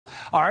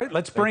All right,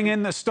 let's bring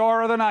in the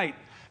star of the night.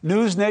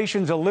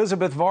 NewsNation's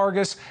Elizabeth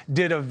Vargas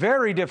did a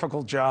very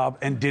difficult job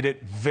and did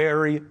it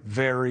very,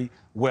 very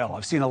well.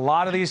 I've seen a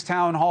lot of these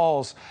town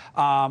halls,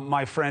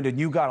 my friend, and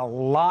you got a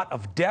lot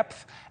of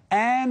depth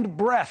and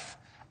breadth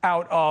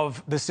out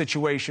of the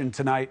situation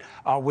tonight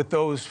with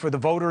those for the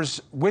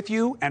voters with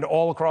you and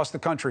all across the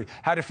country.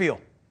 How'd it feel?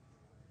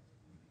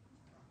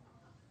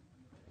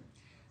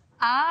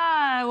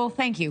 Well,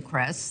 thank you,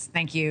 Chris.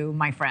 Thank you,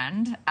 my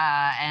friend.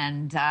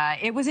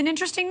 It was an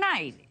interesting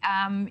night.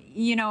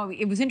 You know,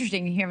 it was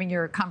interesting hearing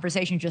your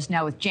conversation just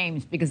now with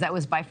James, because that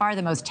was by far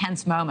the most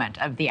tense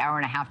moment of the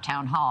hour-and-a-half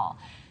town hall.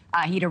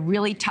 He had a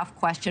really tough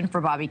question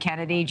for Bobby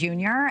Kennedy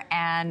Jr.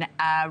 and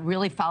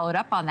really followed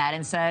up on that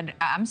and said,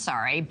 I'm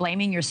sorry,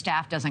 blaming your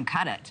staff doesn't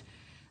cut it.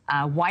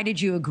 Why did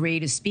you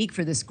agree to speak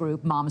for this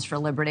group, Moms for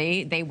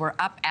Liberty? They were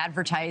up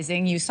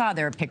advertising. You saw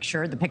their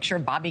picture, the picture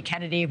of Bobby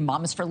Kennedy,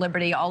 Moms for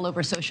Liberty, all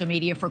over social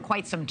media for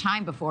quite some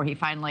time before he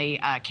finally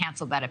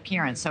canceled that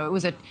appearance. So it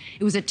was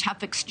a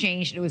tough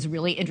exchange. It was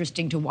really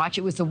interesting to watch.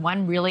 It was the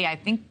one really, I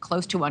think,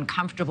 close to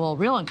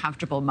real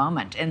uncomfortable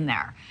moment in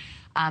there.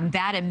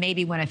 That and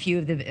maybe when a few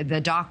of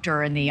the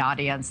doctor in the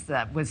audience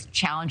that was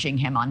challenging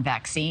him on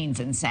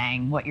vaccines and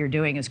saying, what you're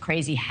doing is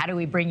crazy. How do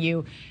we bring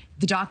you,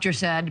 the doctor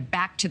said,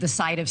 back to the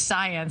side of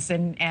science,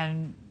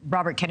 and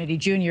Robert Kennedy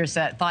Jr.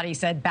 thought he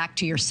said, back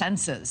to your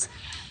senses.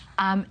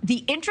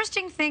 The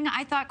interesting thing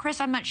I thought, Chris,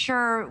 I'm not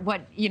sure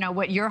what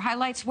your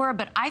highlights were,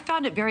 but I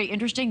found it very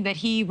interesting that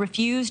he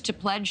refused to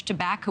pledge to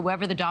back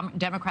whoever the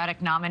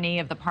Democratic nominee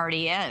of the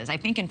party is. I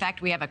think, in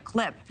fact, we have a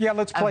clip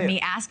of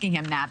me asking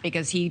him that,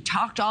 because he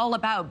talked all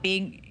about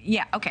being,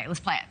 okay, let's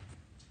play it.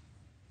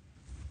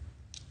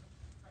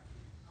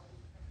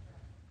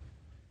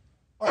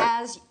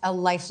 As a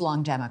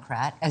lifelong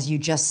Democrat, as you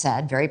just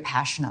said very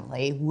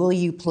passionately, will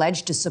you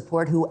pledge to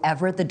support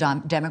whoever the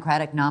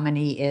Democratic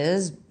nominee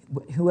is,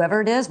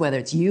 whoever it is, whether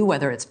it's you,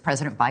 whether it's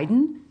President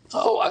Biden?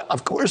 Oh,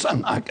 of course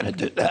I'm not going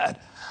to do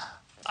that.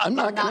 I'm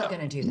not going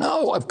to do that.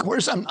 No, of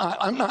course I'm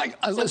not.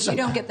 So listen, if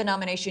you don't get the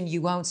nomination,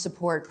 you won't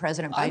support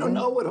President Biden? I don't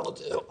know what I'll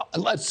do.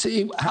 Let's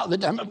see how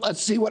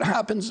let's see what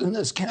happens in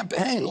this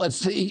campaign. Let's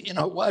see,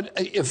 what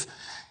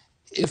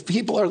if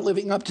people are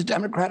living up to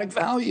democratic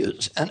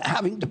values and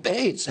having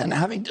debates and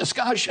having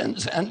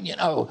discussions and,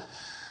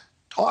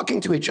 talking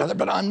to each other,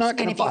 but I'm not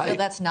going to buy. And if you feel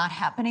that's not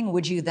happening,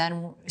 would you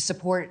then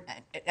support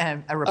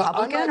a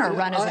Republican or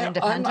run as an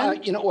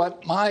independent? You know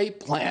what? My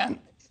plan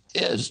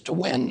is to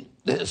win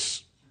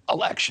this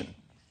election,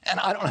 and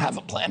I don't have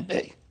a plan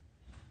B.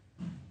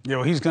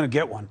 He's going to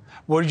get one.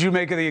 What did you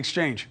make of the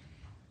exchange?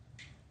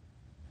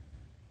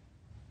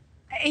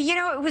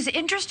 It was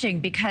interesting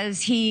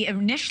because he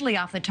initially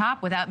off the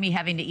top, without me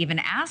having to even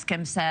ask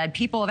him, said,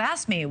 people have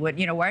asked me, why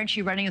aren't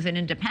you running as an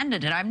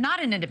independent? And I'm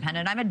not an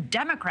independent. I'm a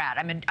Democrat.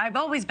 I've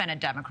always been a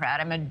Democrat.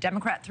 I'm a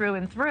Democrat through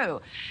and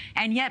through.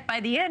 And yet by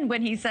the end,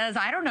 when he says,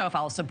 I don't know if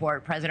I'll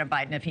support President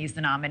Biden if he's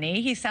the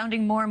nominee, he's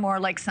sounding more and more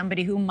like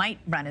somebody who might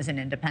run as an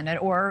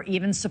independent or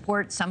even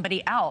support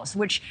somebody else,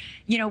 which,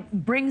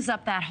 brings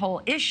up that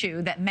whole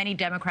issue that many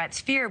Democrats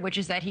fear, which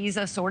is that he's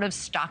a sort of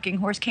stalking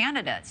horse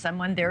candidate,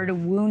 someone there to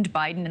wound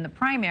Biden in the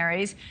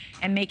primaries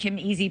and make him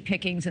easy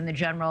pickings in the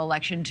general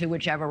election to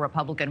whichever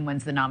Republican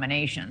wins the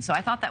nomination. So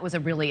I thought that was a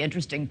really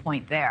interesting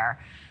point there.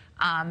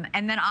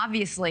 And then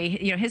obviously,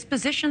 his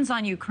positions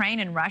on Ukraine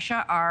and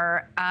Russia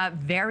are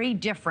very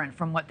different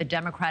from what the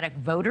Democratic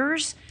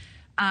voters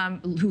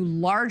who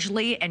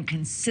largely and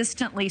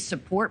consistently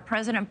support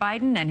President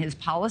Biden and his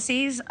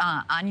policies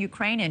on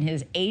Ukraine and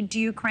his aid to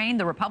Ukraine.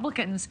 The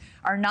Republicans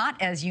are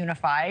not as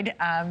unified.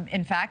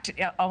 In fact,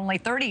 only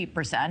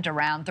 30%,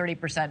 around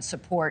 30%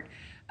 support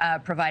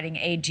providing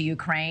aid to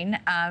Ukraine.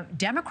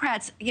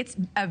 Democrats, it's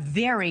a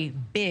very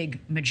big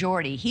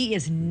majority. He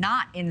is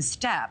not in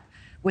step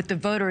with the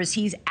voters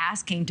he's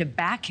asking to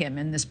back him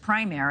in this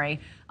primary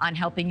on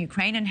helping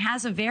Ukraine, and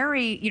has a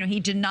very, he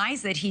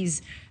denies that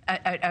he's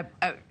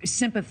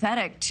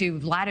sympathetic to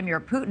Vladimir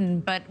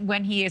Putin, but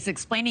when he is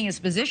explaining his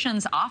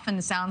positions,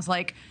 often sounds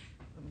like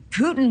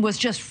Putin was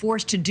just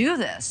forced to do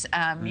this.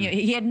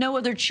 He had no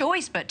other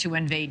choice but to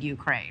invade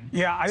Ukraine.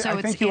 Yeah,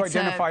 I think you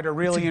identified a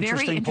really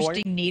interesting point. Very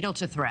interesting needle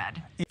to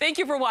thread. Thank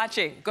you for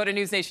watching. Go to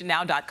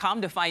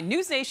newsnationnow.com to find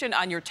NewsNation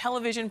on your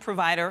television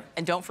provider.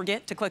 And don't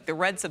forget to click the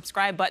red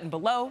subscribe button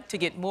below to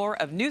get more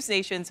of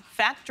NewsNation's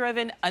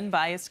fact-driven,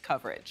 unbiased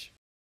coverage.